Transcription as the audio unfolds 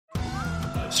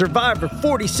Survivor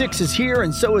 46 is here,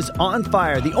 and so is On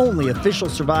Fire, the only official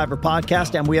Survivor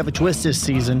podcast, and we have a twist this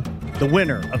season. The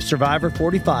winner of Survivor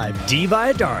 45, Dee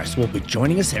Valladares, will be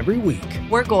joining us every week.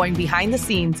 We're going behind the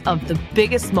scenes of the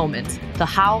biggest moments, the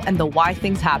how and the why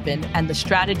things happen, and the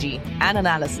strategy and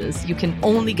analysis you can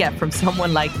only get from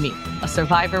someone like me, a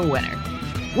Survivor winner.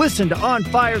 Listen to On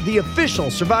Fire, the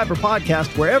official Survivor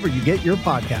podcast, wherever you get your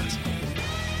podcast.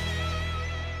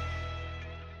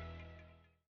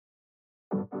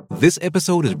 This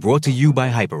episode is brought to you by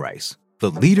Hyperice, the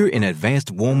leader in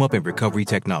advanced warm-up and recovery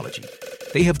technology.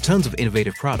 They have tons of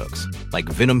innovative products, like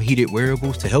Venom-heated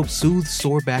wearables to help soothe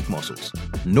sore back muscles,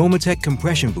 Normatec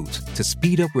compression boots to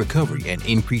speed up recovery and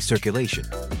increase circulation,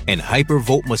 and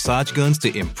Hypervolt massage guns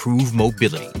to improve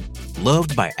mobility.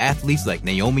 Loved by athletes like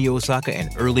Naomi Osaka and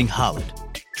Erling Haaland.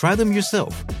 Try them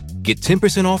yourself. Get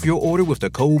 10% off your order with the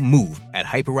code MOVE at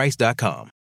hyperice.com.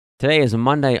 Today is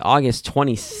Monday, August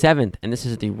 27th, and this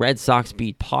is the Red Sox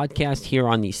Beat podcast here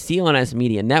on the CLNS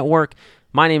Media Network.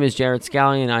 My name is Jared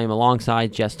Scallion, and I am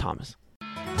alongside Jess Thomas. All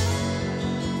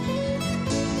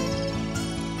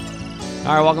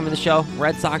right, welcome to the show.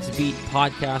 Red Sox Beat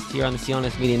podcast here on the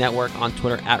CLNS Media Network, on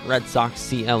Twitter at Red Sox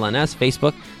CLNS,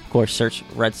 Facebook, of course, search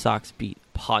Red Sox Beat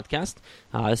podcast.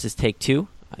 This is take two.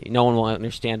 No one will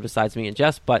understand besides me and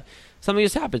Jess, but something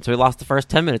just happened, so we lost the first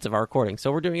 10 minutes of our recording,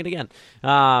 so we're doing it again.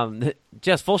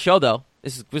 Jess, full show, though.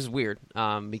 This is weird,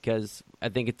 because I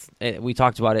think we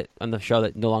talked about it on the show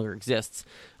that no longer exists.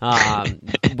 We haven't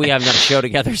done a show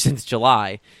together since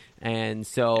July, and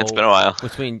so it's been a while.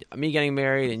 Between me getting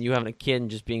married and you having a kid and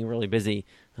just being really busy,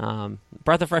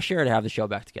 breath of fresh air to have the show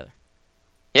back together.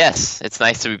 Yes, it's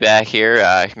nice to be back here.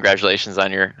 Congratulations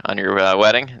on your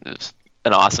wedding. It was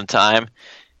an awesome time.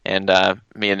 And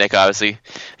me and Nick obviously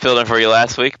filled in for you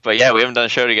last week. But yeah, we haven't done a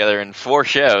show together in 4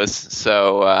 shows.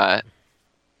 So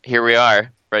here we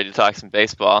are, ready to talk some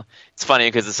baseball. It's funny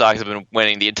because the Sox have been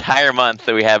winning the entire month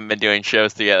that we haven't been doing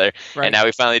shows together. Right. And now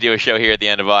we finally do a show here at the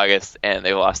end of August, and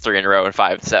they lost 3 in a row in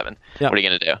 5-7. Yep. What are you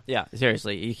going to do? Yeah,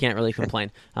 seriously, you can't really complain.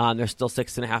 There's still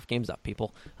 6.5 games up,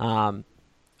 people. One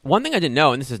thing I didn't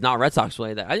know, and this is not Red Sox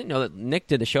related, I didn't know that Nick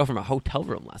did the show from a hotel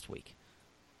room last week.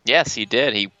 Yes, he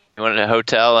did. He went to a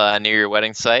hotel near your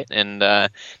wedding site and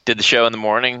did the show in the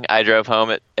morning. I drove home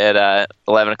at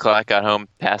 11 o'clock, got home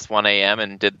past 1 a.m.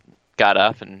 and got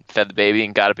up and fed the baby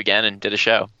and got up again and did a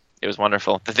show. It was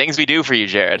wonderful. The things we do for you,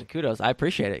 Jared. Kudos. I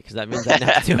appreciate it because that means I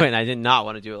have to do it, and I did not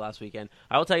want to do it last weekend.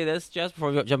 I will tell you this, Jess,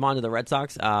 before we jump on to the Red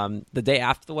Sox, the day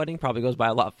after the wedding probably goes by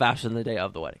a lot faster than the day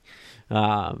of the wedding.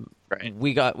 Right.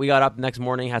 We got up the next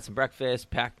morning, had some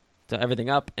breakfast, packed everything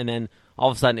up, and then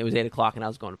all of a sudden it was 8 o'clock and I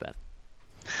was going to bed.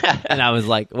 And I was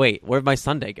like, wait, where'd my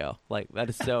Sunday go? Like, that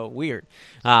is so weird.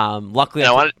 Luckily,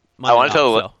 I want to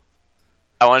tell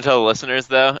the listeners,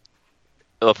 though,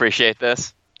 they'll appreciate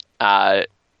this.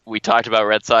 We talked about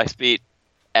Red Sox Beat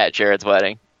at Jared's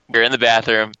wedding. We were in the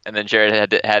bathroom, and then Jared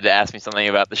had to ask me something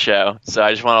about the show. So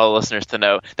I just want all the listeners to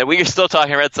know that we are still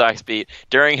talking Red Sox Beat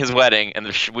during his wedding and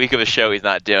the week of a show he's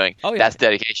not doing. Oh, yeah. That's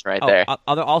dedication right there.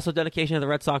 Also dedication to the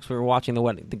Red Sox. We were watching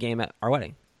the game at our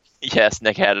wedding. Yes,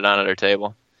 Nick had it on at our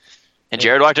table. And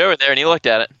Jared walked over there and he looked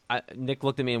at it. Nick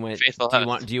looked at me and went,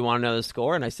 do you want to know the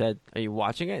score? And I said, are you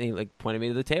watching it? And he pointed me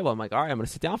to the table. I'm like, all right, I'm going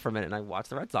to sit down for a minute. And I watched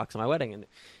the Red Sox at my wedding. And it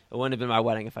wouldn't have been my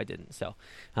wedding if I didn't. So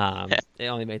it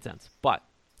only made sense. But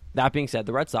that being said,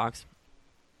 the Red Sox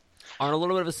are on a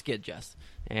little bit of a skid, Jess.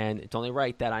 And it's only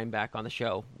right that I'm back on the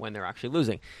show when they're actually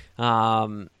losing.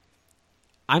 I'm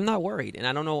not worried. And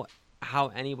I don't know how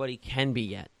anybody can be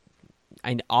yet.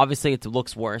 And obviously, it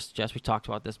looks worse. Jess, we talked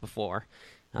about this before.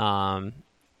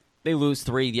 They lose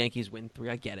 3, the Yankees win 3.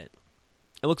 I get it.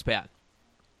 It looks bad.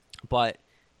 But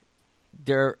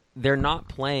they're not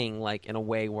playing like in a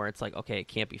way where it's like, okay, it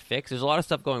can't be fixed. There's a lot of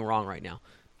stuff going wrong right now.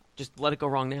 Just let it go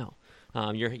wrong now.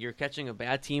 You're catching a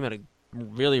bad team at a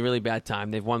really, really bad time.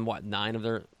 They've won, 9 of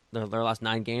their last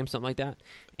 9 games, something like that?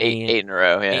 8 in a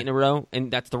row, yeah. 8 in a row,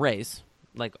 and that's the Rays,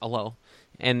 like a low.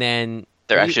 And then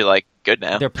they're actually good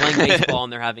now. They're playing baseball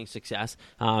and they're having success.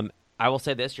 I will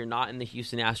say this: you're not in the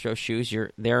Houston Astros shoes.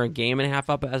 They're a game and a half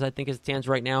up, as I think it stands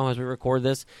right now as we record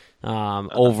this,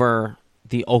 over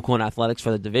the Oakland Athletics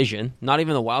for the division. Not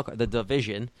even the wild card, the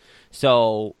division.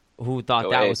 So who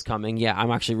thought that was coming? Yeah, I'm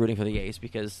actually rooting for the A's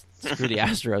because screw the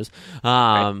Astros.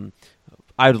 Right.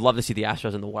 I would love to see the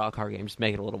Astros in the wild card game. Just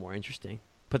make it a little more interesting.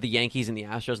 Put the Yankees and the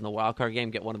Astros in the wild card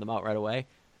game. Get one of them out right away.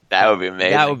 That would be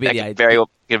amazing. That would be the ideal.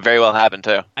 Could very well happen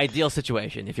too. Ideal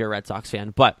situation if you're a Red Sox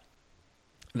fan. But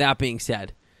that being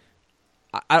said,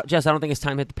 Jess, I don't think it's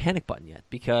time to hit the panic button yet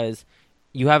because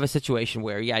you have a situation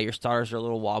where, yeah, your starters are a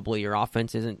little wobbly, your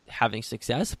offense isn't having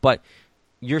success, but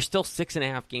you're still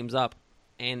 6.5 games up,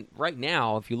 And right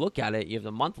now, if you look at it, you have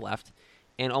a month left,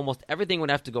 and almost everything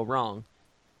would have to go wrong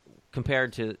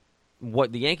compared to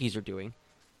what the Yankees are doing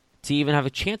to even have a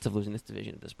chance of losing this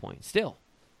division at this point still.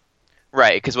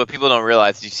 Right, because what people don't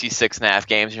realize is you see 6.5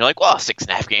 games, and you're like, well,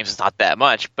 6.5 games is not that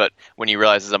much. But when you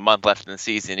realize there's a month left in the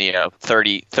season,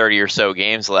 30 or so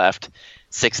games left,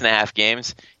 6.5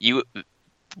 games,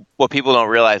 what people don't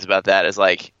realize about that is,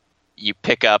 like, you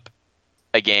pick up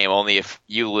a game only if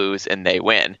you lose and they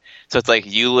win. So it's like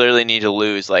you literally need to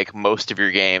lose like most of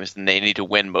your games and they need to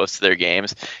win most of their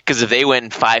games. Because if they win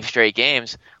 5 straight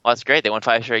games, well, that's great. They won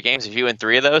 5 straight games. If you win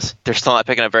 3 of those, they're still not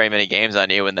picking up very many games on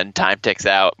you. And then time ticks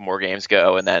out, more games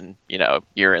go. And then,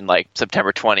 you're in like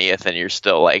September 20th and you're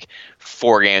still like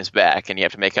 4 games back and you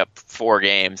have to make up 4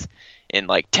 games in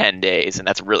like 10 days. And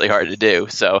that's really hard to do.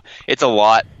 So it's a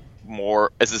lot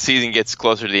more as the season gets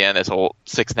closer to the end. This whole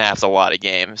 6.5 is a lot of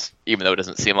games, even though it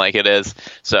doesn't seem like it is.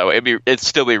 So it'd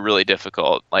still be really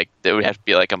difficult. Like it would have to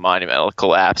be like a monumental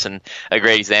collapse. And a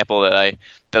great example that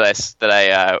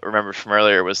I remember from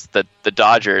earlier was that the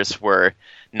Dodgers were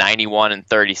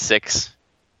 91-36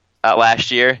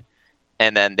 last year,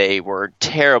 and then they were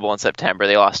terrible in September.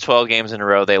 They lost 12 games in a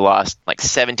row. They lost like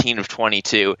 17 of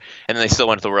 22, and then they still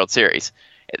went to the World Series.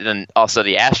 And then also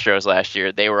the Astros last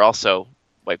year, they were also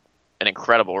an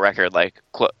incredible record, like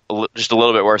just a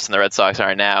little bit worse than the Red Sox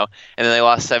are now. And then they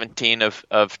lost 17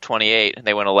 of 28.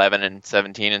 They went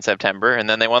 11-17 in September, and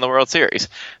then they won the World Series.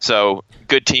 So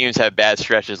good teams have bad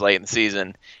stretches late in the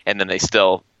season, and then they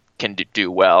still can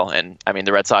do well. And I mean,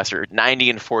 the Red Sox are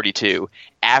 90-42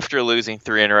 after losing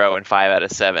 3 in a row and 5 out of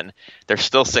 7. They're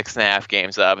still 6.5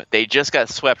 games up. They just got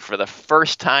swept for the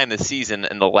first time this season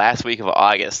in the last week of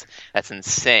August. That's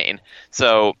insane.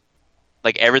 So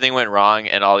like everything went wrong,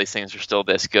 and all these things are still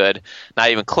this good.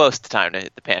 Not even close to time to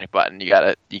hit the panic button. You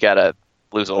gotta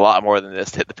lose a lot more than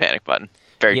this to hit the panic button.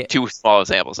 Too small a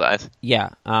sample size. Yeah,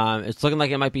 it's looking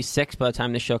like it might be 6 by the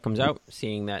time this show comes out.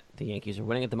 Seeing that the Yankees are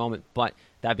winning at the moment, but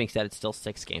that being said, it's still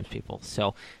 6 games, people.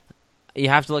 So you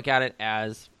have to look at it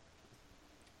as,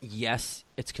 yes,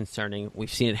 it's concerning.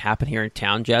 We've seen it happen here in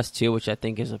town, Jess, too, which I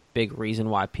think is a big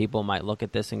reason why people might look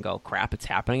at this and go, "Crap, it's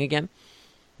happening again."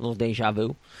 A little deja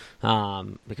vu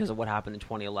because of what happened in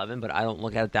 2011, but I don't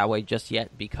look at it that way just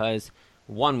yet because,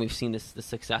 one, we've seen the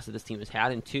success that this team has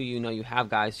had, and 2, you have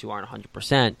guys who aren't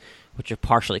 100%, which are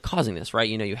partially causing this, right?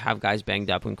 You have guys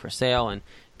banged up in Chris Sale, and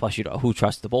plus who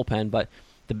trusts the bullpen, but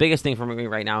the biggest thing for me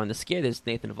right now in the skid is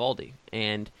Nathan Eovaldi,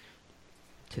 and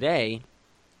today,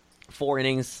 4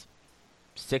 innings,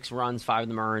 6 runs, 5 of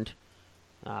them earned,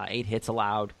 8 hits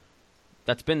allowed.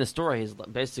 That's been the story.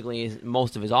 Basically,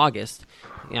 most of his August,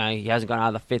 he hasn't gone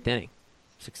out of the 5th inning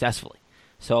successfully.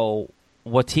 So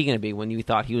what's he going to be when you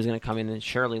thought he was going to come in and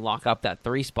surely lock up that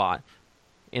 3 spot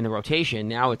in the rotation?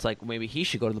 Now it's like maybe he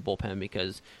should go to the bullpen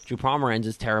because Drew Pomeranz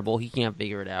is terrible. He can't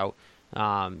figure it out.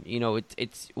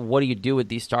 It's what do you do with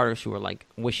these starters who are like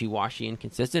wishy-washy,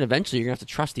 inconsistent? Eventually, you're going to have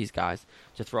to trust these guys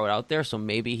to throw it out there, so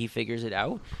maybe he figures it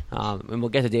out. And we'll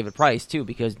get to David Price, too,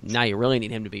 because now you really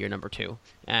need him to be your number 2.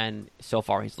 And so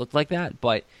far, he's looked like that.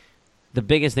 But the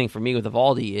biggest thing for me with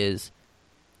Eovaldi is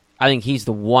I think he's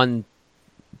the one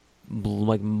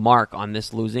mark on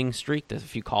this losing streak,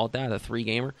 if you call it that, a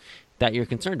 3-gamer, that you're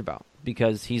concerned about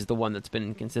because he's the one that's been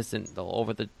inconsistent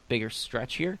over the bigger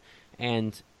stretch here.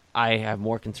 And I have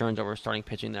more concerns over starting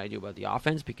pitching than I do about the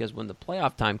offense because when the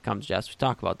playoff time comes, Jess, we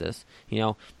talk about this,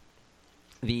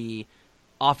 the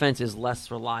offense is less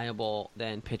reliable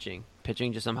than pitching.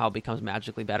 Pitching just somehow becomes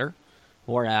magically better,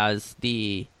 whereas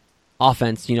the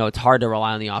offense, it's hard to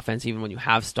rely on the offense even when you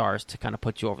have stars to kind of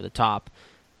put you over the top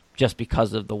just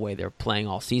because of the way they're playing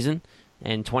all season.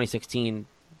 In 2016,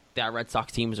 that Red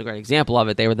Sox team was a great example of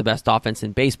it. They were the best offense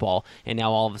in baseball, and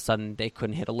now all of a sudden they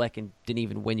couldn't hit a lick and didn't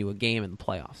even win you a game in the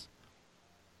playoffs.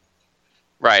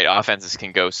 Right, offenses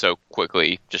can go so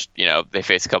quickly. Just they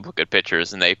face a couple of good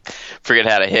pitchers and they forget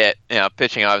how to hit.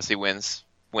 Pitching obviously wins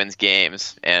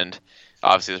games, and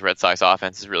obviously this Red Sox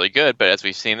offense is really good. But as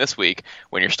we've seen this week,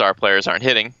 when your star players aren't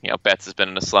hitting, Betts has been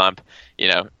in a slump.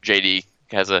 JD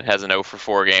has an 0 for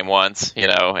 4 game once,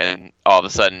 and all of a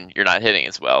sudden you're not hitting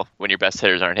as well. When your best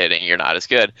hitters aren't hitting, you're not as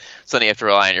good. So then you have to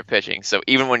rely on your pitching. So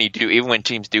even when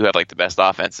teams do have like the best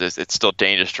offenses, it's still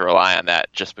dangerous to rely on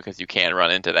that just because you can run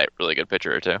into that really good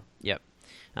pitcher or two. Yep.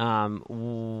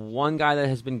 One guy that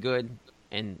has been good,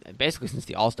 and basically since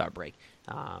the All-Star break,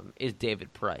 is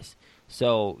David Price.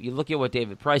 So you look at what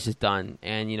David Price has done,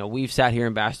 and we've sat here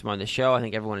and bashed him on the show. I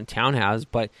think everyone in town has,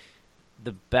 but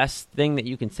the best thing that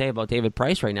you can say about David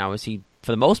Price right now is he,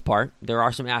 for the most part, there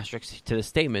are some asterisks to the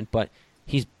statement, but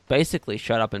he's basically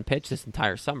shut up and pitched this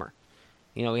entire summer.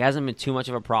 He hasn't been too much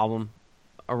of a problem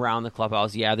around the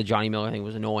clubhouse. Yeah, the Johnny Miller thing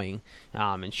was annoying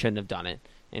and shouldn't have done it,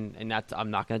 and that's,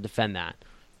 I'm not going to defend that.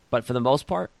 But for the most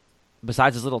part,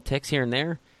 besides his little ticks here and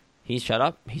there, he's shut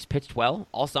up. He's pitched well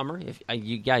all summer.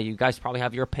 You guys probably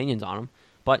have your opinions on him,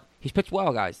 but he's pitched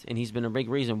well, guys, and he's been a big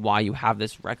reason why you have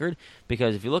this record.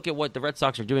 Because if you look at what the Red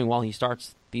Sox are doing while he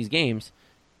starts these games,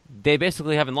 they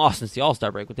basically haven't lost since the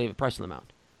All-Star break with David Price on the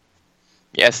mound.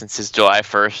 Yeah, since his July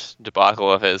 1st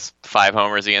debacle of his 5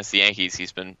 homers against the Yankees,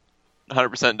 he's been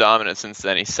 100% dominant since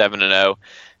then. He's 7-0.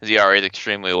 His ERA is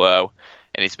extremely low,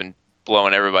 and he's been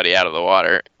blowing everybody out of the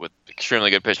water with extremely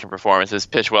good pitching performances.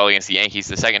 Pitched well against the Yankees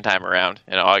the second time around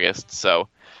in August. So,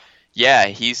 yeah,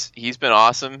 he's been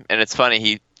awesome. And it's funny,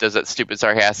 he does that stupid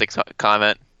sarcastic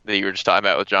comment that you were just talking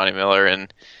about with Johnny Miller,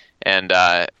 and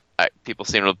people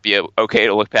seem to be okay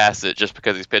to look past it just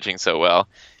because he's pitching so well.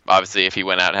 Obviously, if he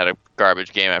went out and had a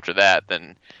garbage game after that,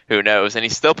 then who knows? And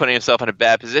he's still putting himself in a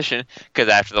bad position because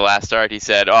after the last start, he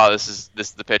said, "Oh, this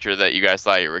is the pitcher that you guys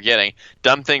thought you were getting."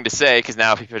 Dumb thing to say, because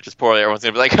now if he pitches poorly, everyone's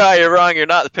gonna be like, "Oh, you're wrong. You're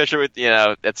not the pitcher with."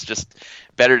 It's just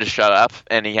better to shut up.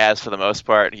 And he has for the most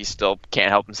part. He still can't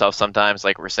help himself sometimes,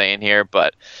 like we're saying here.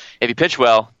 But if he pitch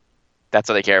well, that's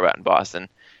what they care about in Boston.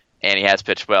 And he has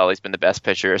pitched well. He's been the best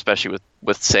pitcher, especially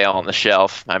with Sale on the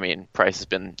shelf. I mean, Price has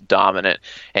been dominant,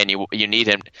 and you need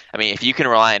him. I mean, if you can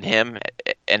rely on him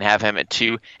and have him at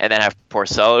 2, and then have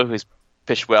Porcello, who's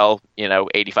pitched well,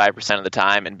 85% of the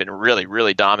time and been really,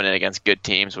 really dominant against good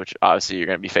teams, which obviously you're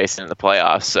going to be facing in the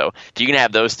playoffs. So if you can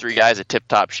have those 3 guys at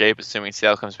tip-top shape, assuming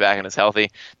Sale comes back and is healthy,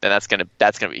 then that's going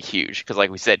to be huge. Because like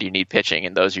we said, you need pitching,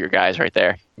 and those are your guys right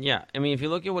there. Yeah, I mean, if you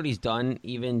look at what he's done,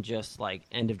 even just like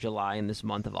end of July and this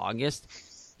month of August,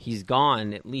 he's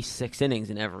gone at least 6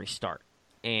 innings in every start,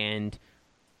 and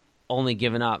only has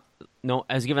given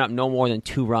up no more than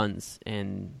 2 runs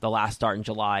in the last start in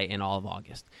July and all of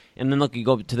August. And then look, you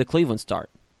go to the Cleveland start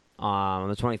on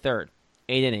the 23rd,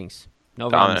 8 innings, no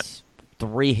runs,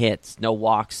 3 hits, no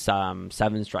walks, 7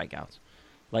 strikeouts.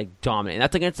 Like, dominant. And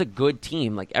that's against a good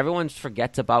team. Like, everyone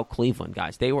forgets about Cleveland,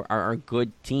 guys. They are a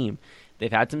good team.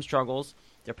 They've had some struggles.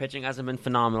 Their pitching hasn't been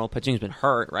phenomenal. Pitching's been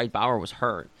hurt, right? Bauer was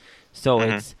hurt. So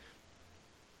it's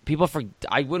people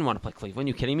I wouldn't want to play Cleveland.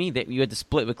 You kidding me? You had to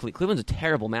split with Cleveland. Cleveland's a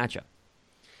terrible matchup.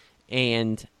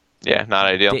 And yeah, not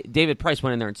ideal. David Price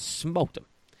went in there and smoked him.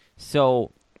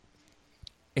 So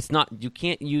it's not, you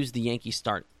can't use the Yankee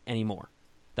start anymore.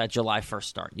 That July 1st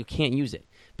start. You can't use it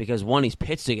because one, he's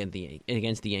pitched against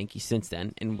the Yankees since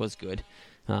then and was good.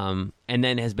 And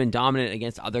then has been dominant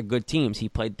against other good teams. He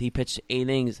pitched 8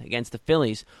 innings against the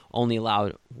Phillies, only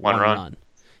allowed 1 run.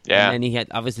 Yeah. And then he had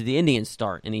obviously the Indians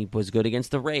start, and he was good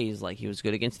against the Rays, like he was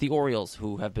good against the Orioles,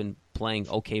 who have been playing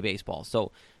okay baseball.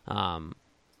 So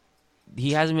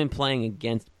he hasn't been playing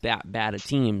against that bad of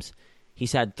teams.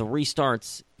 He's had 3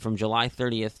 starts from July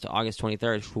 30th to August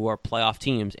 23rd who are playoff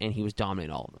teams, and he was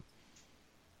dominating all of them.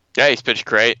 Yeah, he's pitched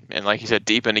great, and like you said,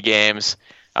 deep into games.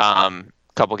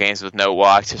 Couple games with no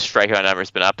walks. His strikeout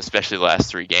number's been up, especially the last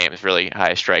 3 games. Really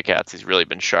high strikeouts. He's really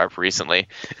been sharp recently.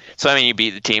 So, I mean, you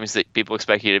beat the teams that people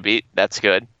expect you to beat. That's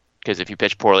good. Because if you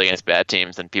pitch poorly against bad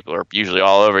teams, then people are usually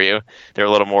all over you. They're a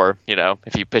little more,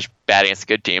 if you pitch bad against a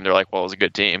good team, they're like, well, it was a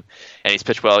good team. And he's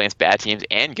pitched well against bad teams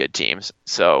and good teams.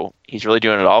 So he's really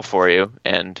doing it all for you.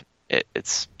 And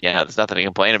there's nothing to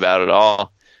complain about at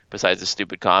all, besides the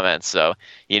stupid comments. So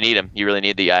you need him. You really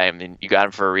need the guy. I mean, you got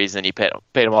him for a reason. You paid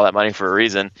him all that money for a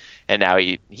reason. And now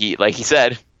he like he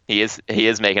said, he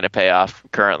is making a payoff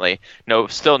currently.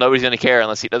 Still nobody's going to care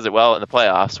unless he does it well in the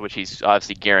playoffs, which he's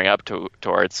obviously gearing up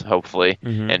towards, hopefully.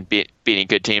 Mm-hmm. And beating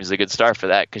good teams is a good start for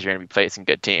that because you're going to be facing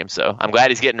good teams. So I'm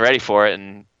glad he's getting ready for it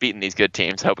and beating these good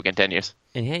teams. I hope it continues.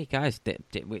 And hey, guys, the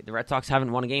Red Sox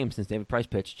haven't won a game since David Price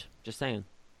pitched. Just saying.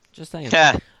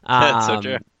 Yeah, that's so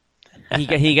true.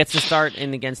 He gets to start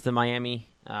in against the Miami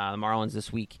the Marlins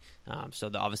this week.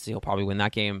 So obviously he'll probably win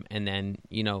that game. And then,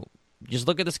 just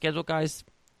look at the schedule, guys.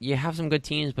 You have some good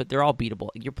teams, but they're all beatable.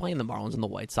 You're playing the Marlins and the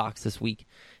White Sox this week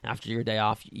after your day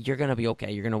off. You're going to be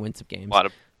okay. You're going to win some games. A lot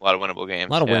of winnable games.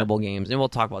 A lot of winnable games, and we'll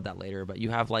talk about that later. But you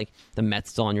have like the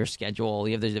Mets still on your schedule.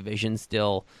 You have the division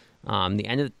still.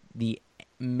 The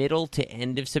middle to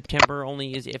end of September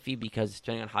only is iffy because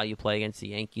depending on how you play against the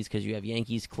Yankees, because you have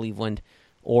Yankees, Cleveland,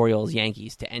 Orioles,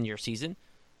 Yankees to end your season.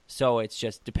 So it's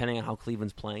just depending on how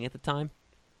Cleveland's playing at the time.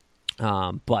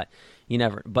 But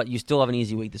you still have an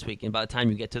easy week this week. And by the time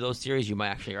you get to those series, you might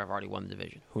actually have already won the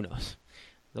division. Who knows?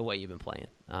 The way you've been playing.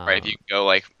 Right. If you go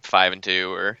like 5-2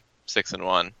 or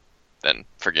 6-1, then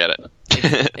forget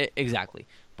it. Exactly.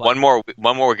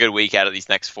 One more good week out of these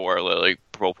next 4 literally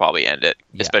will probably end it,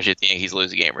 especially if the Yankees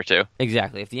lose a game or 2.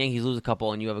 Exactly. If the Yankees lose a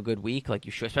couple and you have a good week, like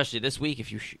you should, especially this week,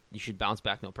 if you should bounce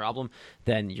back no problem,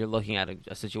 then you're looking at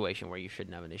a situation where you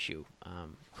shouldn't have an issue.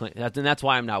 And that's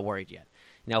why I'm not worried yet.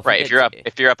 Now, if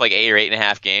you're up like 8 or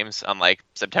 8.5 games on like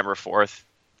September 4th,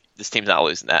 this team's not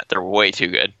losing that. They're way too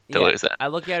good to lose that. I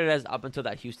look at it as up until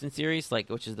that Houston series,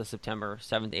 which is the September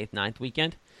 7th, 8th, 9th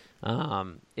weekend.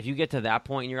 If you get to that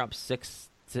point and you're up 6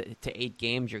 to 8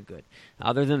 games, you're good.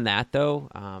 Other than that, though,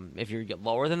 if you get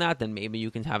lower than that, then maybe you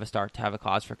can have a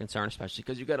cause for concern, especially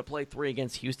because you got to play 3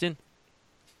 against Houston.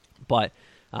 But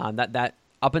that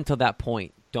up until that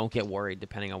point, don't get worried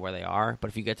depending on where they are. But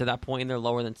if you get to that point and they're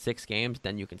lower than 6 games,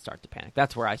 then you can start to panic.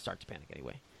 That's where I start to panic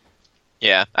anyway.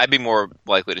 Yeah, I'd be more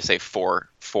likely to say 4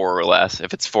 or less.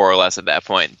 If it's 4 or less at that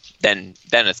point, then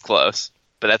it's close.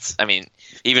 But that's, I mean,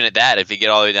 even at that, if you get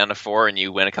all the way down to 4 and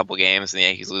you win a couple games and the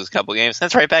Yankees lose a couple games,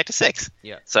 that's right back to 6.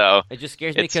 Yeah. So it just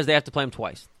scares me because they have to play them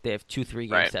twice. They have 2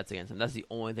 3-game sets against them. That's the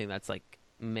only thing that's like,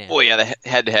 man. Well, yeah, the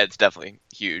head-to-head's definitely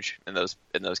huge in those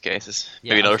cases.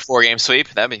 Yeah, maybe another 4-game sweep.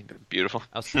 That'd be beautiful.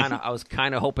 I was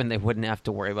kind of hoping they wouldn't have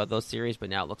to worry about those series, but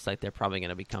now it looks like they're probably going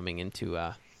to be coming into.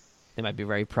 They might be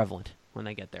very prevalent when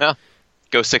they get there. No.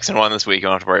 Go 6-1 this week. You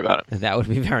don't have to worry about it. That would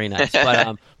be very nice.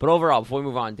 But overall, before we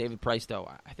move on, David Price, though,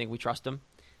 I think we trust him.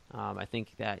 I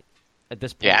think that at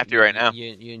this point, you have to right now.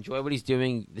 You enjoy what he's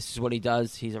doing. This is what he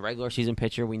does. He's a regular season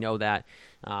pitcher. We know that.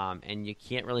 And you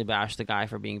can't really bash the guy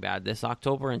for being bad this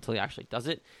October until he actually does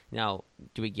it. Now,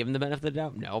 do we give him the benefit of the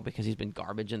doubt? No, because he's been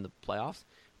garbage in the playoffs.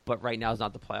 But right now is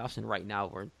not the playoffs, and right now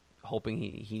we're hoping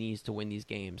he needs to win these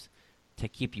games to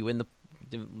keep you in the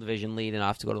division lead and not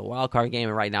have to go to the wild card game,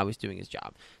 and right now he's doing his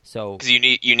job. So because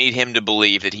you need him to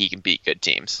believe that he can beat good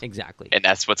teams. Exactly. And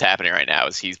that's what's happening right now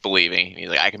is he's believing. He's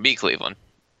like, I can beat Cleveland.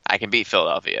 I can beat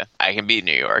Philadelphia. I can beat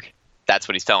New York. That's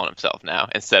what he's telling himself now.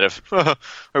 Instead of, I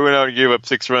went out and gave up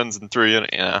 6 runs in 3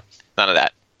 innings. None of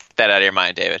that. Get that out of your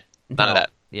mind, David. None of that.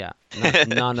 Yeah.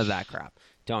 None of that crap.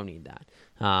 Don't need that.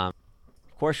 Of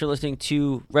course, you're listening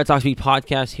to Red Sox Beat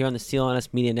Podcast here on the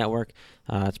CLNS Media Network.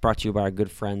 It's brought to you by our good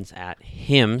friends at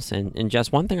HIMS. And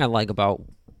just one thing I like about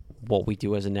what we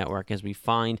do as a network is we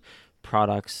find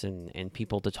products and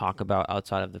people to talk about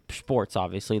outside of the sports,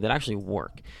 obviously, that actually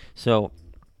work. So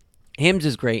HIMS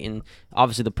is great, and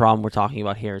obviously the problem we're talking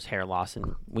about here is hair loss.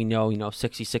 And we know,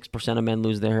 66% of men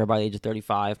lose their hair by the age of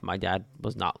 35. My dad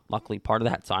was not luckily part of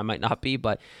that, so I might not be.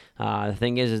 But the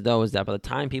thing is that by the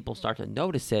time people start to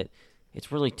notice it,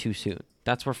 it's really too soon.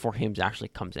 That's where For Hims actually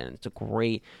comes in. It's a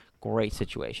great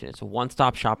situation. It's a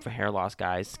one-stop shop for hair loss,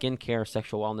 guys. Skincare,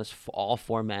 sexual wellness, all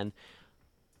for men.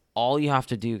 All you have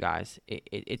to do, guys,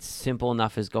 it's simple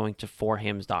enough as going to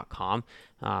forhims.com.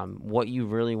 What you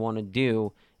really want to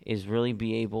do is really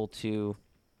be able to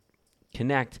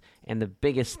connect. And the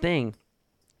biggest thing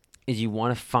is you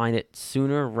want to find it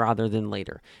sooner rather than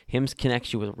later. Hims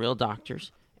connects you with real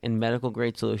doctors and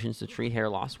medical-grade solutions to treat hair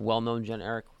loss, well-known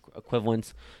generic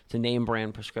equivalents to name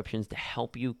brand prescriptions to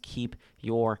help you keep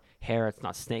your hair. It's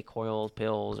not snake oil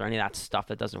pills or any of that stuff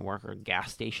that doesn't work, or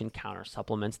gas station counter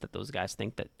supplements that those guys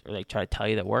think that, or they try to tell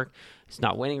you that work. It's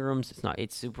not waiting rooms.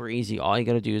 It's super easy. All you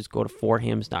got to do is go to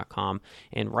forhims.com,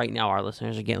 and right now our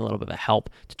listeners are getting a little bit of help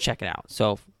to check it out.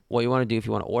 So what you want to do, if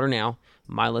you want to order now,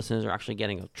 my listeners are actually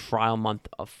getting a trial month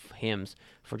of Hims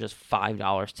for just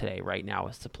 $5 today, right now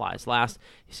as supplies last.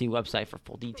 You see website for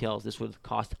full details. This would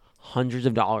cost hundreds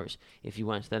of dollars if you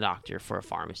went to the doctor for a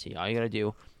pharmacy. All you got to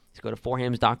do is go to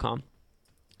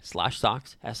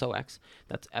forhims.com/socks, SOX.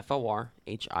 That's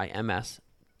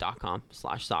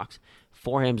FORHIMS.com/socks.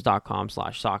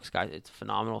 Forhims.com/socks, guys. It's a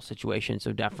phenomenal situation.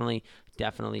 So definitely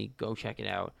go check it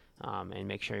out and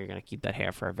make sure you're going to keep that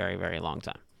hair for a very, very long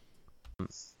time.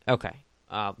 Okay.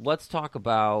 Let's talk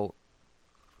about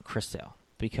Chris Sale,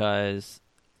 because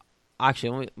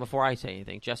actually, before I say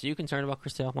anything, Jess, are you concerned about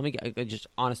Chris Sale? Let me get just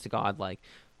honest to God,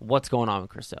 what's going on with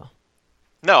Chris Sale?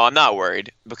 No, I'm not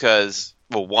worried because,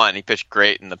 well, one, he pitched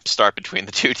great in the start between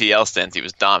the 2 TL stints. He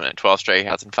was dominant, 12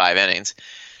 strikeouts in 5 innings.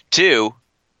 2,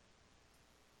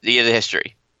 the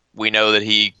history. We know that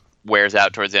he wears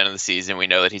out towards the end of the season. We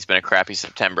know that he's been a crappy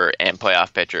September and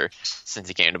playoff pitcher since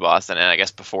he came to Boston, and I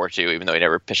guess before too, even though he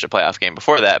never pitched a playoff game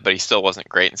before that, but he still wasn't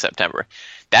great in September.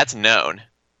 That's known.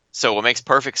 So what makes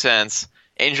perfect sense,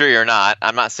 injury or not,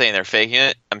 I'm not saying they're faking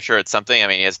it. I'm sure it's something. I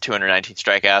mean, he has 219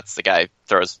 strikeouts. The guy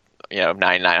throws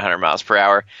 900 miles per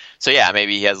hour. So yeah,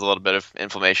 maybe he has a little bit of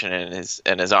inflammation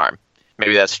in his arm.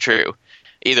 Maybe that's true.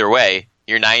 Either way,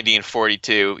 you're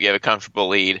 90-42. You have a comfortable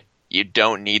lead. You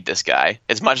don't need this guy.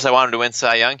 As much as I want him to win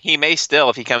Cy Young, he may still,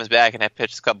 if he comes back and have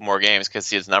pitched a couple more games because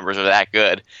his numbers are that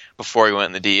good before he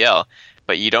went in the DL.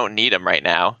 but you don't need him right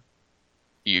now.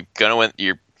 You're gonna win.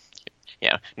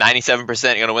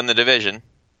 97% gonna win the division.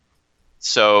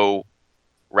 So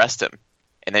rest him,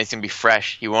 and then he's gonna be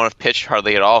fresh. He won't have pitched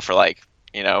hardly at all for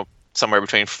somewhere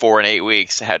between 4 and 8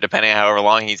 weeks, depending on however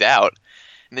long he's out.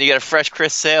 And then you got a fresh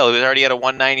Chris Sale, who's already at a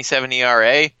 1.97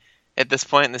 ERA at this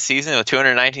point in the season with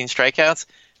 219 strikeouts.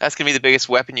 That's going to be the biggest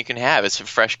weapon you can have is a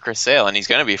fresh Chris Sale, and he's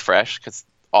going to be fresh because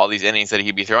all these innings that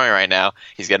he'd be throwing right now,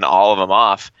 he's getting all of them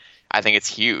off. I think it's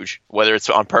huge. Whether it's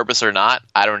on purpose or not,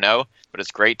 I don't know, but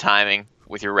it's great timing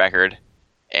with your record,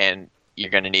 and you're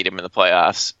going to need him in the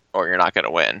playoffs or you're not going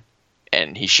to win.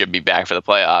 And he should be back for the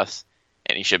playoffs,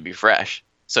 and he should be fresh.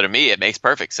 So to me, it makes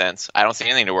perfect sense. I don't see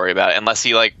anything to worry about unless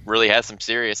he really has some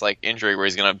serious injury where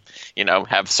he's going to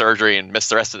have surgery and miss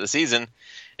the rest of the season.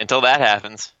 Until that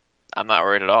happens, I'm not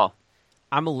worried at all.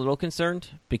 I'm a little concerned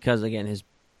because again,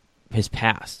 his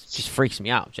past just freaks me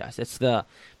out, Jess.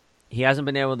 He hasn't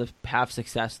been able to have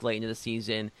success late into the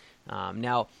season.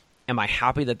 Now, am I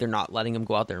happy that they're not letting him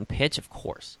go out there and pitch? Of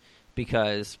course,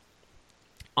 because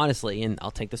honestly, and I'll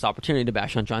take this opportunity to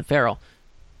bash on John Farrell.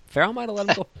 Farrell might have let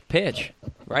him go pitch,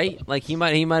 right? He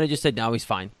might have just said, no, he's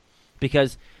fine.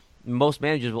 Because most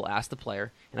managers will ask the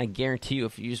player, and I guarantee you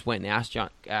if you just went and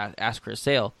asked Chris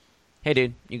Sale, hey,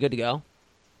 dude, you good to go?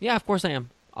 Yeah, of course I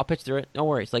am. I'll pitch through it. No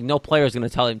worries. No player is going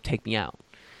to tell him, take me out.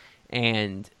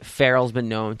 And Farrell's been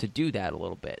known to do that a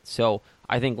little bit. So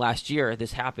I think last year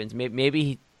this happens.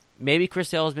 Maybe Chris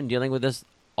Sale has been dealing with this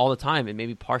all the time, and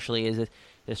maybe partially is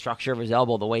the structure of his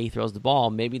elbow, the way he throws the ball.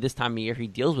 Maybe this time of year he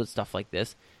deals with stuff like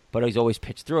this, but he's always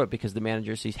pitched through it because the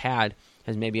managers he's had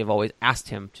has always asked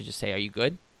him to just say, are you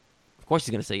good? Of course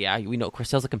he's going to say, yeah. We know Chris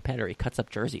Sale's a competitor. He cuts up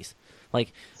jerseys.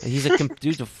 He's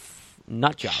dude's a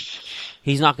nut job.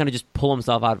 He's not going to just pull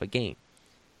himself out of a game.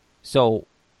 So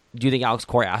do you think Alex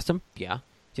Cora asked him? Yeah.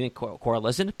 Do you think Cora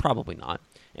listened? Probably not.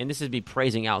 And this is me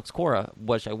praising Alex Cora,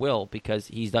 which I will because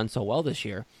he's done so well this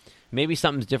year. Maybe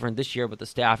something's different this year with the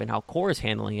staff and how Cora's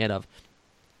handling it of,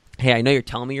 hey, I know you're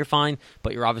telling me you're fine,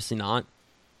 but you're obviously not.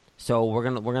 So we're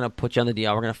gonna put you on the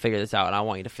DL. We're gonna figure this out, and I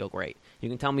want you to feel great. You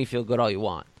can tell me you feel good all you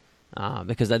want,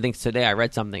 because I think today I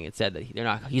read something. It said that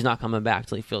he's not coming back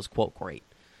till he feels quote great.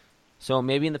 So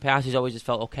maybe in the past he's always just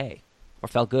felt okay or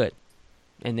felt good,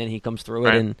 and then he comes through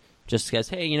it and just says,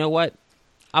 hey, you know what?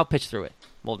 I'll pitch through it.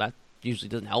 Well, that usually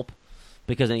doesn't help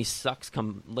because then he sucks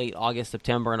come late August,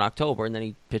 September, and October, and then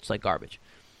he pitched like garbage.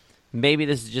 Maybe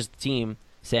this is just the team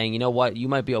saying, you know what? You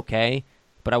might be okay,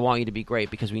 but I want you to be great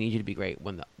because we need you to be great.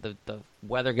 When the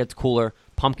weather gets cooler,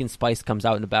 pumpkin spice comes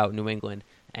out and about New England,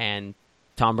 and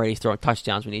Tom Brady's throwing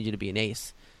touchdowns, we need you to be an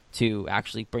ace to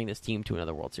actually bring this team to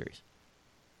another World Series.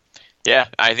 Yeah,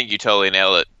 I think you totally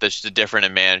nailed it. There's the difference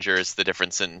in managers, the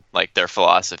difference in their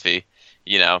philosophy.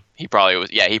 He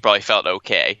probably felt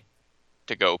okay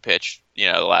to go pitch,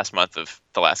 the last month of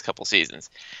the last couple seasons.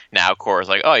 Now Cora's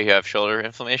like, oh, you have shoulder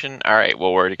inflammation? All right,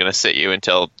 well, we're going to sit you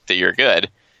until you're good.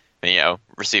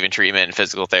 Receiving treatment and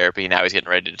physical therapy. Now he's getting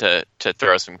ready to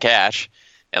throw some cash.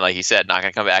 And like he said, not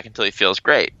going to come back until he feels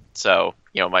great. So,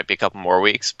 it might be a couple more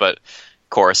weeks, but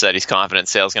Cora said he's confident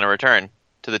Sale's going to return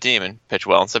to the team and pitch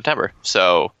well in September.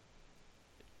 So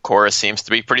Cora seems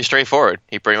to be pretty straightforward.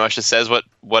 He pretty much just says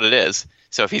what it is.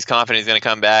 So if he's confident he's going to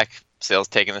come back, Sale's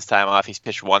taking this time off. He's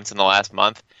pitched once in the last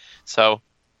month. So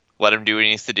let him do what he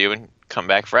needs to do and come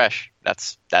back fresh.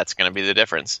 That's going to be the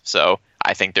difference. So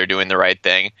I think they're doing the right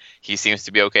thing. He seems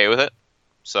to be okay with it.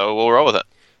 So we'll roll with it.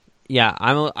 Yeah,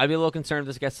 I'd be a little concerned if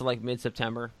this gets to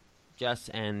mid-September, Jess,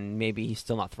 and maybe he's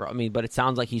still not throwing. But it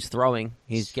sounds like he's throwing.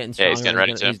 He's getting stronger. Yeah,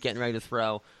 he's getting ready to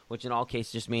throw, which in all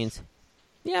cases just means,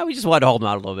 we just wanted to hold him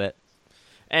out a little bit.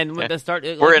 And with the start,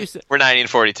 we're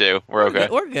 90-42. We're okay.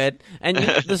 We're good. And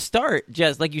the start,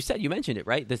 Jess, like you said, you mentioned it,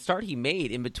 right? The start he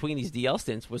made in between these DL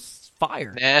stints was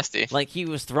fire. Nasty. He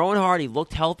was throwing hard. He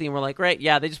looked healthy, and we're like, great,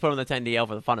 yeah, they just put him on the 10 DL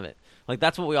for the fun of it.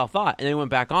 That's what we all thought. And then he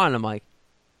went back on, and I'm like,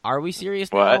 are we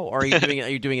serious now, or are you doing it? Are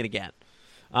you doing it again?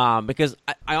 Because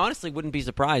I honestly wouldn't be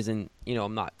surprised, and I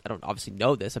don't obviously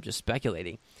know this. I'm just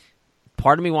speculating.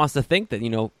 Part of me wants to think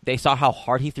that they saw how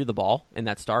hard he threw the ball in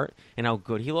that start and how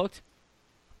good he looked.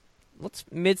 Let's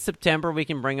mid-September we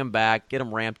can bring him back, get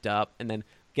him ramped up, and then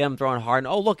get him throwing hard. And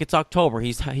oh look, it's October.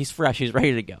 He's fresh. He's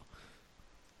ready to go.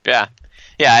 Yeah.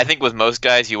 I think with most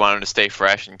guys, you want them to stay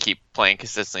fresh and keep playing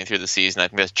consistently through the season. I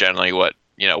think that's generally what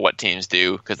teams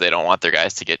do because they don't want their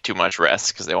guys to get too much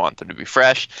rest because they want them to be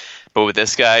fresh. But with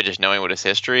this guy, just knowing what his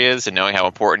history is and knowing how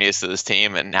important he is to this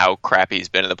team and how crappy he's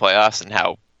been in the playoffs and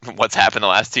what's happened the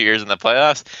last 2 years in the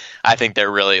playoffs, I think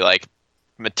they're really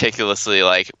meticulously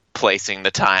placing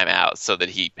the time out so that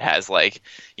he has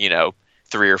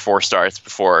 3 or 4 starts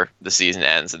before the season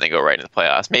ends and they go right into the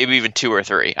playoffs. Maybe even 2 or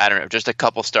 3. I don't know. Just a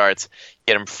couple starts,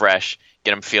 get him fresh,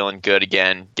 get him feeling good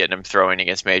again, get him throwing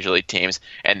against major league teams,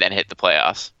 and then hit the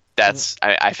playoffs.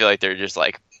 I feel like they're just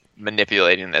like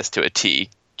manipulating this to a T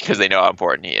because they know how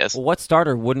important he is. Well, what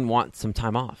starter wouldn't want some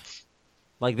time off?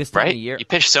 Like this time of year, you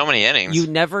pitch so many innings.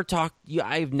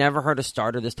 I've never heard a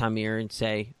starter this time of year and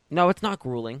say, "No, it's not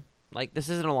grueling." Like this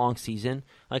isn't a long season.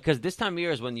 Like because this time of year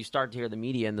is when you start to hear the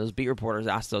media and those beat reporters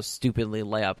ask those stupidly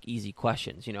layup easy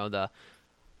questions. You know, are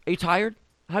you tired?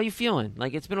 How are you feeling?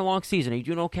 Like it's been a long season. Are you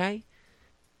doing okay?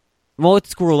 Well,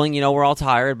 it's grueling. You know, we're all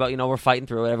tired, but we're fighting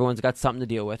through it. Everyone's got something to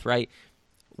deal with, right?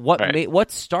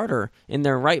 What starter in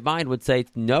their right mind would say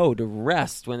no to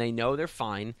rest when they know they're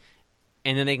fine,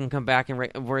 and then they can come back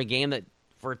and for a game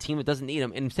for a team that doesn't need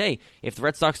them, and say if the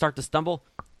Red Sox start to stumble,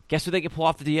 guess who they can pull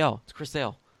off the DL? It's Chris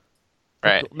Sale.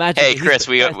 Right. Hey, Chris,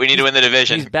 we need to win the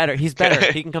division. He's better.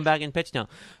 He can come back and pitch now.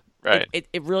 Right.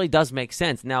 It really does make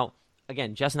sense. Now,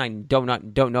 again, Jess and I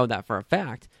don't know that for a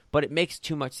fact, but it makes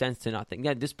too much sense to not think.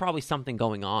 Yeah, there's probably something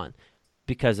going on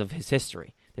because of his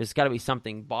history. There's got to be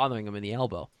something bothering him in the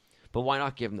elbow. But why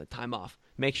not give him the time off?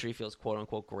 Make sure he feels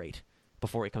quote-unquote great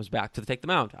before he comes back to take the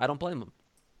mound. I don't blame him.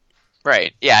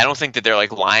 Right. Yeah, I don't think that they're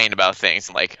like lying about things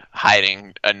and like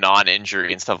hiding a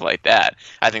non-injury and stuff like that.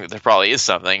 I think that there probably is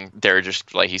something. They're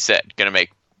just, like he said, going to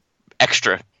make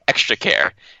extra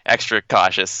care, extra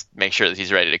cautious, make sure that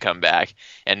he's ready to come back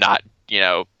and not,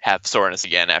 have soreness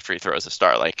again after he throws a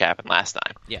start like happened last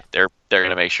time. Yeah. They're going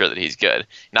to make sure that he's good.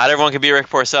 Not everyone can be Rick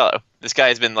Porcello. This guy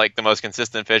has been like the most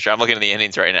consistent pitcher. I'm looking at the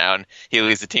innings right now, and he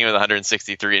leads the team with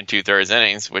 163 2/3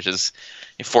 innings, which is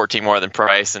 14 more than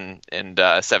Price and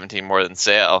 17 more than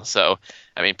Sale. So,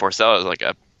 I mean, Porcello is like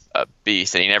a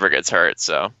beast, and he never gets hurt.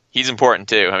 So he's important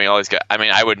too. I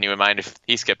mean, I wouldn't even mind if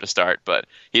he skipped a start, but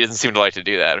he doesn't seem to like to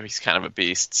do that. He's kind of a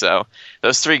beast. So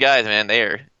those 3 guys, man,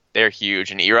 they're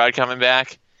huge. And Erod coming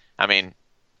back, I mean,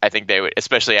 I think they would,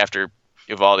 especially after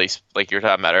Eovaldi's, like you were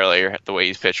talking about earlier, the way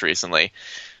he's pitched recently.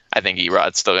 I think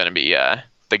Erod's still going to be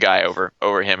the guy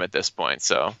over him at this point.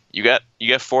 So you got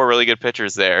 4 really good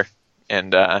pitchers there,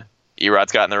 and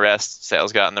Erod's gotten the rest,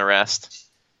 Sale's gotten the rest.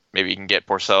 Maybe you can get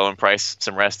Porcello and Price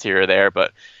some rest here or there,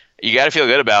 but you got to feel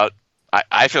good about.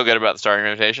 I feel good about the starting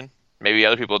rotation. Maybe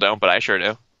other people don't, but I sure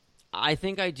do. I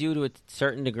think I do to a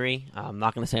certain degree. I'm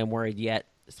not going to say I'm worried yet,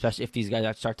 especially if these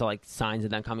guys start to like signs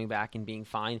of them coming back and being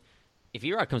fine. If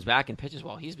Erod comes back and pitches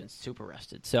well, he's been super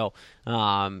rested. So,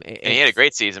 and he had a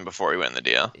great season before he won the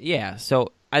deal. Yeah,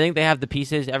 so I think they have the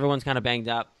pieces. Everyone's kind of banged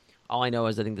up. All I know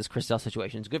is I think this Chris Sale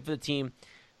situation is good for the team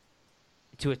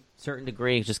to a certain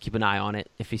degree. Just keep an eye on it.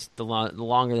 If the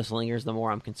longer this lingers, the more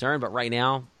I'm concerned. But right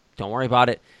now, don't worry about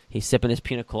it. He's sipping his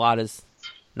pina coladas,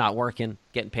 not working,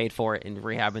 getting paid for it, and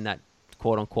rehabbing that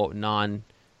quote-unquote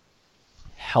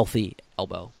non-healthy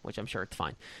elbow, which I'm sure it's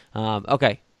fine.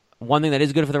 Okay. One thing that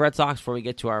is good for the Red Sox before we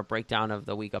get to our breakdown of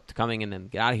the week up to coming and then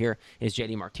get out of here is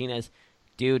JD Martinez.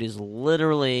 Dude is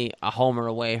literally a homer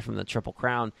away from the Triple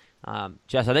Crown.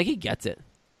 Jess, I think he gets it,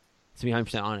 to be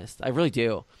 100% honest. I really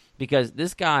do. Because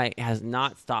this guy has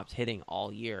not stopped hitting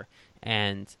all year.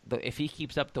 And if he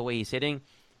keeps up the way he's hitting,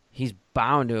 he's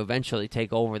bound to eventually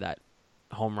take over that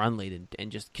home run lead.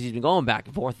 And just because he's been going back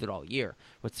and forth with it all year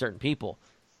with certain people.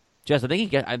 Jess, I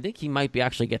think he might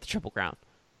actually get the Triple Crown.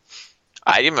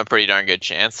 I give him a pretty darn good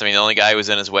chance. I mean, the only guy who was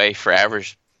in his way for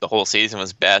average the whole season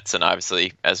was Betts, and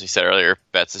obviously, as we said earlier,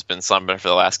 Betts has been slumping for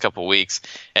the last couple of weeks,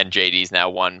 and JD's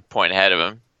now 1 point ahead of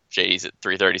him. JD's at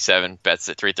 337, Betts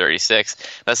at 336.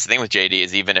 That's the thing with JD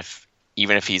is even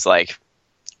if he's like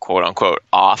quote unquote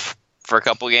off for a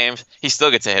couple of games, he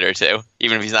still gets a hit or two.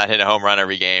 Even if he's not hitting a home run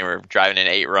every game or driving in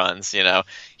 8 runs,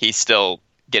 he's still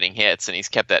getting hits, and he's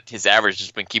kept that. His average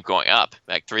has been keep going up.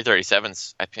 Like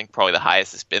 337's, I think, probably the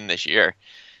highest it's been this year.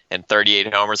 And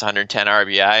 38 homers, 110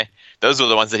 RBI. Those were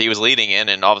the ones that he was leading in,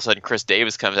 and all of a sudden Chris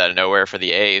Davis comes out of nowhere for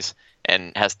the A's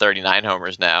and has 39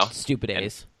 homers now. Stupid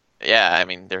A's. Yeah, I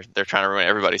mean, they're trying to ruin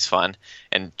everybody's fun.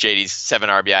 And JD's 7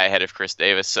 RBI ahead of Chris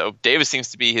Davis. So Davis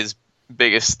seems to be his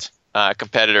biggest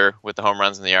competitor with the home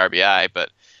runs and the RBI, but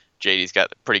JD's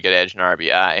got a pretty good edge in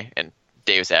RBI, and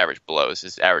Davis average blows.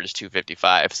 His average is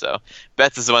 255. So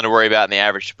Betts is the one to worry about in the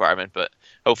average department, but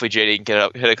hopefully JD can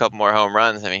hit a couple more home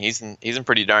runs. I mean, he's in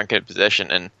pretty darn good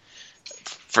position, and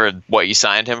for what you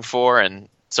signed him for, and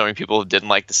so many people didn't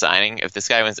like the signing. If this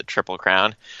guy wins the Triple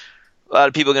Crown, a lot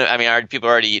of people people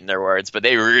are already eating their words, but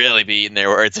they really be eating their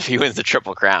words if he wins the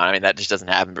Triple Crown. I mean, that just doesn't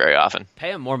happen very often.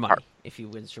 Pay him more money if he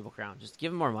wins Triple Crown. Just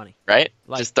give him more money. Right?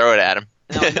 Just throw it at him.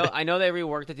 I know they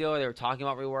reworked the deal. They were talking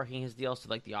about reworking his deal, so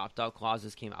like the opt-out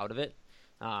clauses came out of it.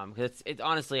 Because it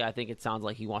honestly, I think it sounds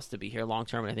like he wants to be here long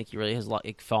term, and I think he really has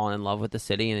fallen in love with the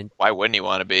city. And why wouldn't he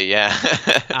want to be?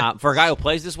 Yeah. For a guy who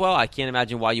plays this well, I can't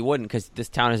imagine why you wouldn't, because this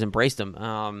town has embraced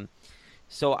him.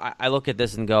 So I look at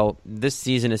this and go, this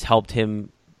season has helped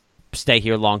him stay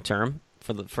here long term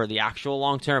for the actual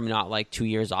long term, not like 2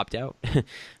 years opt out.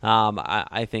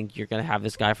 I think you're going to have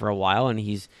this guy for a while, and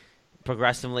he's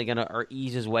progressively going to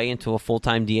ease his way into a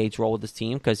full-time DH role with this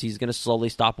team, because he's going to slowly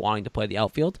stop wanting to play the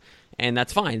outfield, and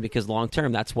that's fine, because long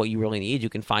term that's what you really need. You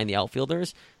can find the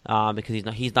outfielders because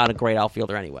he's not a great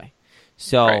outfielder anyway.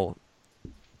 So right.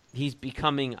 He's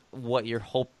becoming what your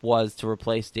hope was to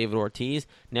replace David Ortiz.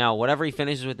 Now, whatever he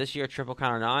finishes with this year, triple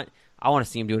count or not, I want to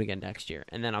see him do it again next year,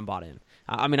 and then I'm bought in.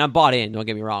 I'm bought in, don't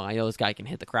get me wrong. I know this guy can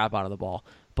hit the crap out of the ball,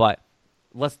 but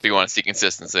you want to see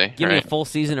consistency. Give me a full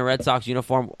season in Red Sox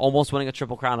uniform, almost winning a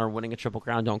triple crown or winning a triple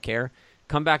crown, don't care.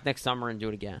 Come back next summer and do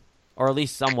it again, or at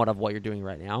least somewhat of what you're doing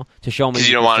right now to show me. Because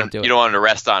you don't want him to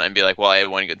rest on it and be like, well, I had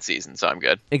one good season, so I'm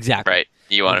good. Exactly. Right.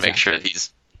 You want to make sure that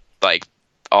he's like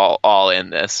all in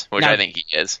this, which I think he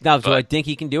is. Now, do I think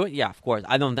he can do it? Yeah, of course.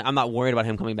 I'm not worried about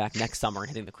him coming back next summer and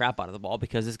hitting the crap out of the ball,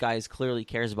 because this guy clearly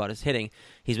cares about his hitting.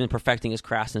 He's been perfecting his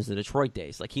craft since the Detroit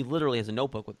days. Like, he literally has a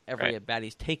notebook with every at bat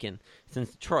he's taken since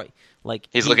Detroit. Like,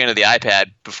 he's looking at the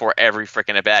iPad before every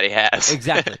freaking at bat he has.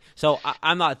 Exactly. So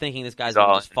I'm not thinking this guy's going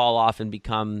to just fall off and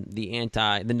become the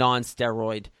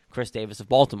non-steroid Chris Davis of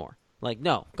Baltimore. Like,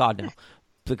 no, God no,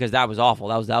 because that was awful.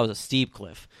 That was a steep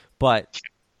cliff. But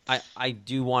I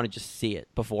do want to just see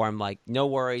it before I'm like, no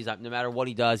worries. No matter what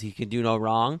he does, he can do no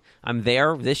wrong. I'm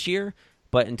there this year,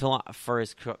 but for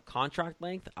his contract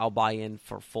length, I'll buy in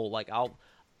for full.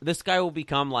 This guy will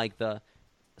become like the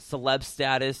celeb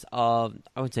status of,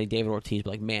 I would say David Ortiz, but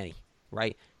like Manny,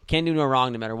 right? Can't do no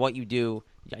wrong no matter what you do.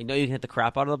 I know you can hit the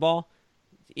crap out of the ball.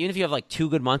 Even if you have like 2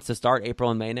 good months to start April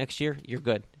and May next year, you're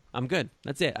good. I'm good.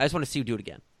 That's it. I just want to see you do it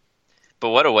again.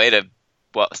 But what a way to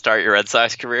start your Red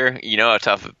Sox career. You know how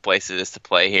tough a place it is to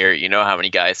play here. You know how many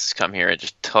guys just come here and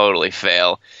just totally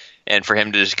fail. And for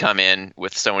him to just come in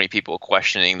with so many people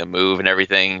questioning the move and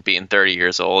everything, being 30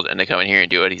 years old, and to come in here and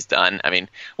do what he's done. I mean,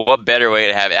 what better way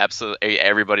to have absolutely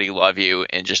everybody love you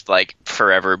and just like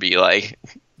forever be like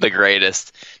the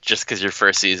greatest just because your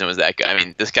first season was that good. I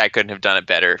mean, this guy couldn't have done it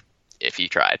better if he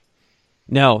tried.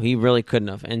 No, he really couldn't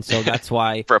have, and so that's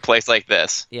why for a place like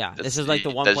this, this is like the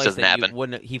one place that you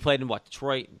wouldn't. He played in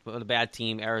Detroit, a bad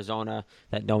team, Arizona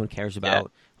that no one cares about,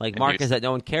 like Marcus that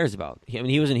no one cares about.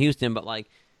 He was in Houston, but like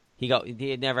he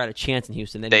had never had a chance in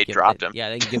Houston. They dropped him.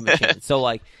 Yeah, they didn't give him a chance. So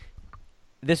like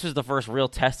this was the first real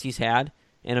test he's had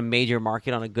in a major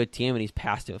market on a good team, and he's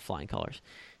passed it with flying colors.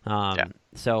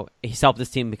 So he's helped this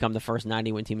team become the first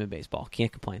 90-win team in baseball.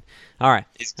 Can't complain. All right.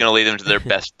 He's going to lead them to their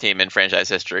best team in franchise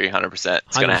history, 100%.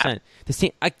 It's going to happen. This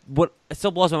team, it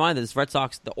still blows my mind that this Red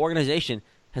Sox, the organization,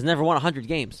 has never won 100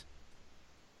 games.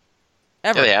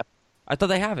 Ever. Yeah. I thought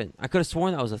they haven't. I could have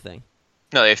sworn that was a thing.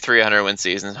 No, they have 300-win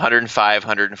seasons, 105,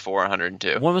 104,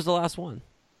 102. When was the last one?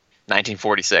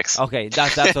 1946. Okay,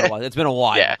 that's what it was. It's been a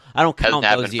while. Yeah, I don't count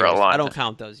those years. I don't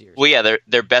count those years. Well, yeah,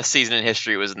 their best season in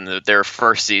history was in their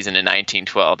first season in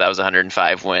 1912. That was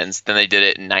 105 wins. Then they did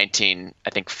it in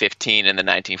 15 and then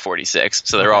 1946.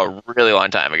 So they're all really long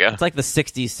time ago. It's like the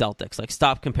 60s Celtics. Like,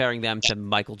 stop comparing them to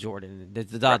Michael Jordan.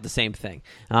 It's not the same thing.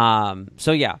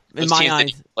 So yeah, in my eyes,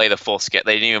 didn't play the full schedule.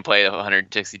 They didn't even play the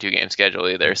 162 game schedule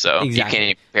either. So you can't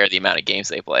even compare the amount of games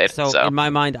they played. So in my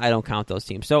mind, I don't count those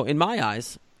teams. So in my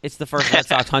eyes, it's the first Red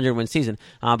Sox 100-win season.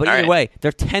 But either way,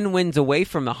 they're 10 wins away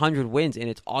from 100 wins, and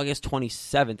it's August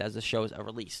 27th as the show is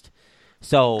released.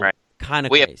 So kind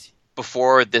of crazy.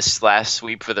 Before this last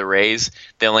sweep for the Rays,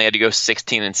 they only had to go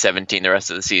 16 and 17 the rest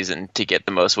of the season to get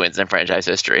the most wins in franchise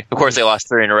history. Of course, they lost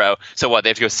 3 in a row. So what? They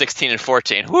have to go 16 and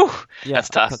 14. Whew, that's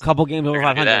tough. A couple games over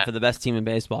 500 for the best team in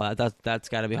baseball. That's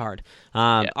got to be hard.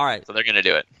 All right. So they're going to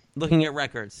do it. Looking at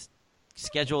records,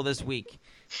 schedule this week.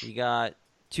 You got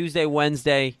Tuesday,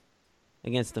 Wednesday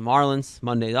against the Marlins,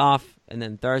 Monday off, and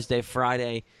then Thursday,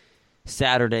 Friday,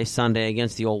 Saturday, Sunday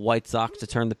against the old White Sox to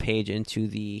turn the page into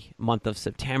the month of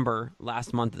September,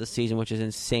 last month of the season, which is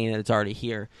insane that it's already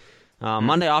here.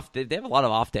 Monday off, they have a lot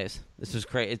of off days. This is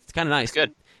great. It's kind of nice.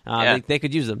 It's good. They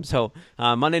could use them. So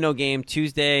Monday, no game.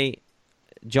 Tuesday,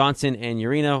 Johnson and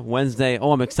Urena. Wednesday,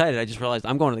 I'm excited. I just realized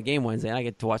I'm going to the game Wednesday, and I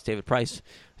get to watch David Price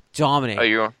dominate. Oh,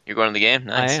 you're going to the game?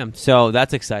 Nice. I am. So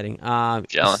that's exciting.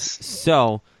 Jealous.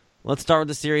 So let's start with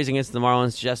the series against the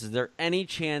Marlins. Jess, is there any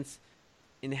chance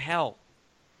in hell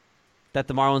that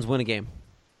the Marlins win a game?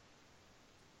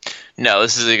 No,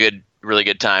 this is a really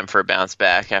good time for a bounce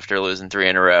back after losing 3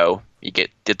 in a row. You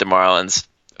get the Marlins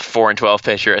 4-12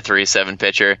 pitcher, a 3-7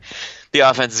 pitcher. The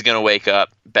offense is going to wake up.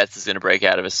 Betts is going to break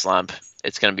out of his slump.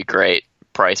 It's going to be great.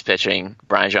 Price pitching.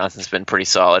 Brian Johnson's been pretty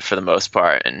solid for the most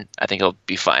part, and I think he'll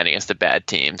be fine against a bad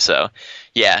team. So,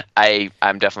 yeah,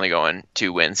 I'm definitely going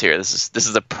 2 wins here. This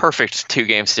is a perfect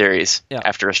 2-game series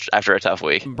after a tough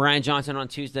week. Brian Johnson on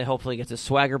Tuesday hopefully gets his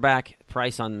swagger back.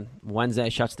 Price on Wednesday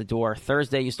shuts the door.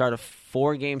 Thursday you start a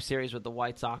 4-game series with the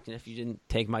White Sox, and if you didn't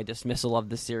take my dismissal of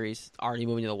the series, already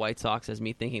moving to the White Sox as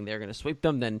me thinking they're going to sweep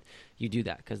them, then you do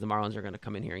that because the Marlins are going to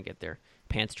come in here and get their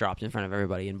pants dropped in front of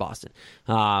everybody in Boston.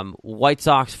 White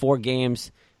Sox, 4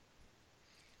 games.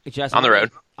 Just on the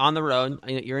road. On the road.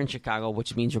 You're in Chicago,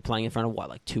 which means you're playing in front of, what,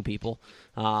 like 2 people?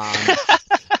 I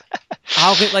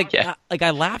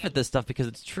laugh at this stuff because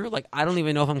it's true. Like, I don't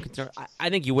even know if I'm concerned. I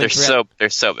think you win. They're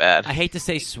so bad. I hate to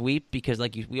say sweep because,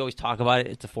 we always talk about it.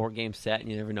 It's a 4-game set, and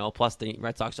you never know. Plus, the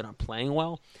Red Sox are not playing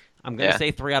well. I'm going to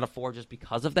say 3 out of 4 just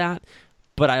because of that.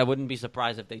 But I wouldn't be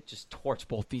surprised if they just torch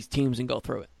both these teams and go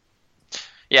through it.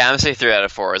 Yeah, I'm going to say 3 out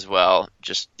of 4 as well.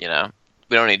 Just, we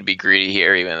don't need to be greedy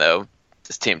here, even though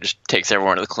this team just takes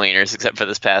everyone to the cleaners except for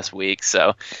this past week.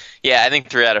 So, yeah, I think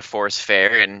 3 out of 4 is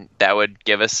fair, and that would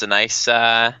give us a nice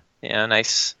 5-1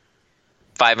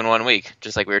 week,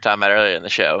 just like we were talking about earlier in the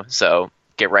show. So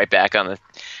get right back on the,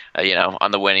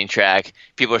 on the winning track.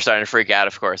 People are starting to freak out,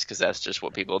 of course, because that's just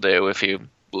what people do if you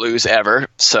lose ever.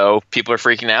 So people are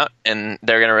freaking out, and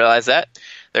they're going to realize that.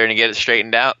 They're going to get it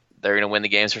straightened out. They're going to win the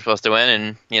games they're supposed to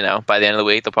win, and by the end of the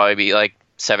week, they'll probably be like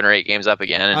 7 or 8 games up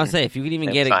again. I'll say if you could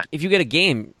even get a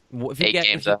game,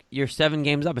 you're 7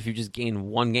 games up if you just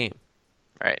gain 1 game.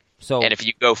 Right. So, and if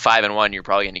you go 5-1, you're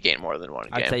probably going to gain more than 1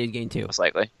 game. I'd say you'd gain 2, most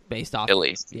likely, based off at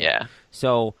least. Yeah.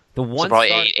 So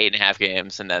probably 8.5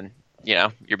 games, and then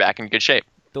you're back in good shape.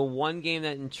 The one game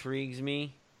that intrigues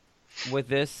me with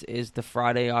this is the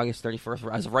Friday, August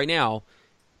 31st. As of right now,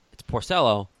 it's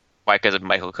Porcello. Why? Because of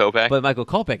Michael Kopech? But Michael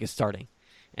Kopech is starting.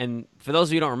 And for those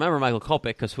of you who don't remember Michael Kopech,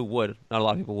 because who would? Not a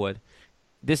lot of people would.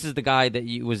 This is the guy that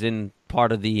was in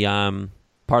part of the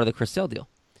Chris Sale deal.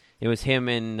 It was him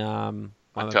and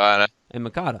Moncada.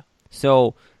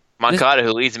 So Moncada,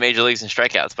 who leads the major leagues in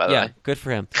strikeouts, by the way. Yeah, good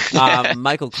for him.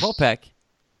 Michael Kopech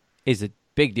is a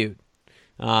big dude.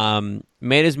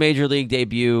 Made his major league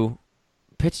debut,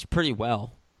 pitched pretty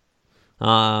well.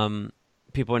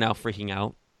 People are now freaking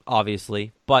out,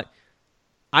 obviously, but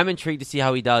I'm intrigued to see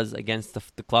how he does against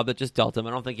the club that just dealt him. I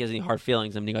don't think he has any hard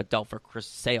feelings. I mean, he got dealt for Chris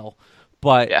Sale,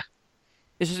 but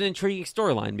this is an intriguing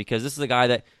storyline because this is a guy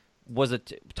that was a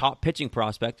top pitching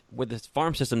prospect with this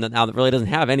farm system that now really doesn't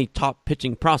have any top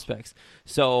pitching prospects.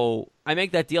 So I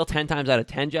make that deal 10 times out of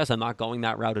 10, Jess. I'm not going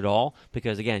that route at all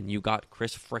because, again, you got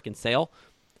Chris frickin' Sale,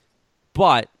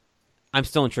 but I'm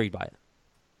still intrigued by it.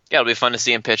 Yeah, it'll be fun to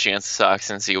see him pitch against the Sox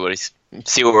and see what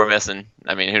we're missing.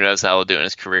 I mean, who knows how he'll do in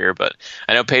his career, but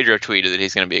I know Pedro tweeted that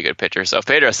he's going to be a good pitcher. So if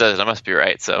Pedro says it, I must be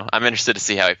right. So I'm interested to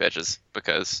see how he pitches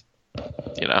because,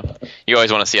 you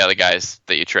always want to see how the guys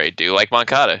that you trade do, like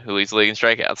Moncada, who leads the league in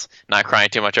strikeouts. Not crying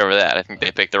too much over that. I think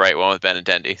they picked the right one with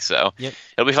Benintendi. So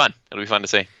It'll be fun. It'll be fun to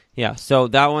see. Yeah, so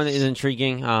that one is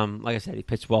intriguing. Like I said, he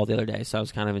pitched well the other day, so I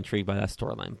was kind of intrigued by that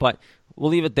storyline. But we'll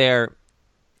leave it there.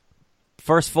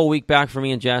 First full week back for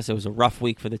me and Jess. It was a rough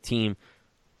week for the team.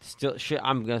 Still,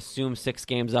 I'm going to assume 6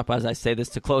 games up as I say this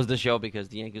to close the show because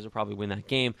the Yankees will probably win that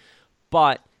game.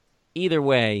 But either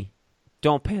way,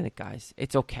 don't panic, guys.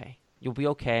 It's okay. You'll be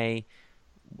okay.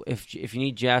 If you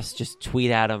need Jess, just tweet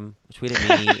at him. Tweet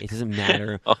at me. It doesn't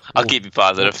matter. I'll keep you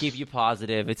positive. We'll keep you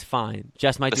positive. It's fine.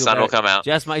 Jess might the sun will come out.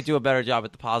 Jess might do a better job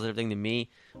at the positive thing than me.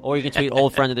 Or you can tweet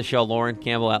old friend of the show, Lauren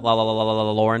Campbell at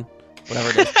Lauren. Whatever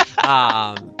it is.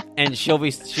 And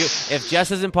if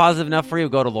Jess isn't positive enough for you,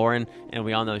 go to Lauren, and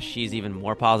we all know she's even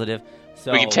more positive.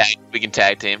 So we can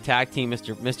tag team. Tag team Mr.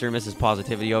 and Mrs.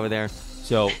 Positivity over there.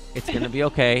 So it's going to be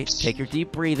okay. Take your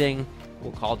deep breathing.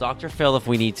 We'll call Dr. Phil if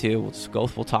we need to.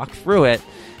 We'll talk through it,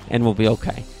 and we'll be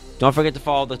okay. Don't forget to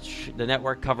follow the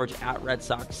network coverage at Red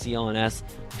Sox CLNS.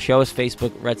 Show us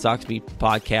Facebook, Red Sox Beat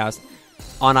Podcast.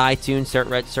 On iTunes,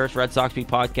 search Red Sox Beat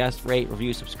Podcast, rate,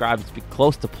 review, subscribe. It's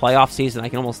close to playoff season. I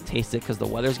can almost taste it because the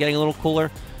weather's getting a little cooler.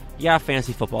 Yeah,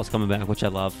 fantasy football's coming back, which I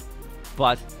love,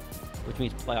 which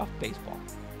means playoff baseball,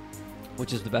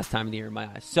 which is the best time of the year in my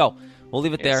eyes. So we'll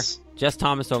leave it there. Jess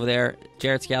Thomas over there,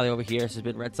 Jared Scally over here. This has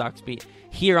been Red Sox Beat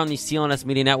here on the CLNS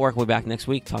Media Network. We'll be back next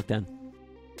week. Talk then.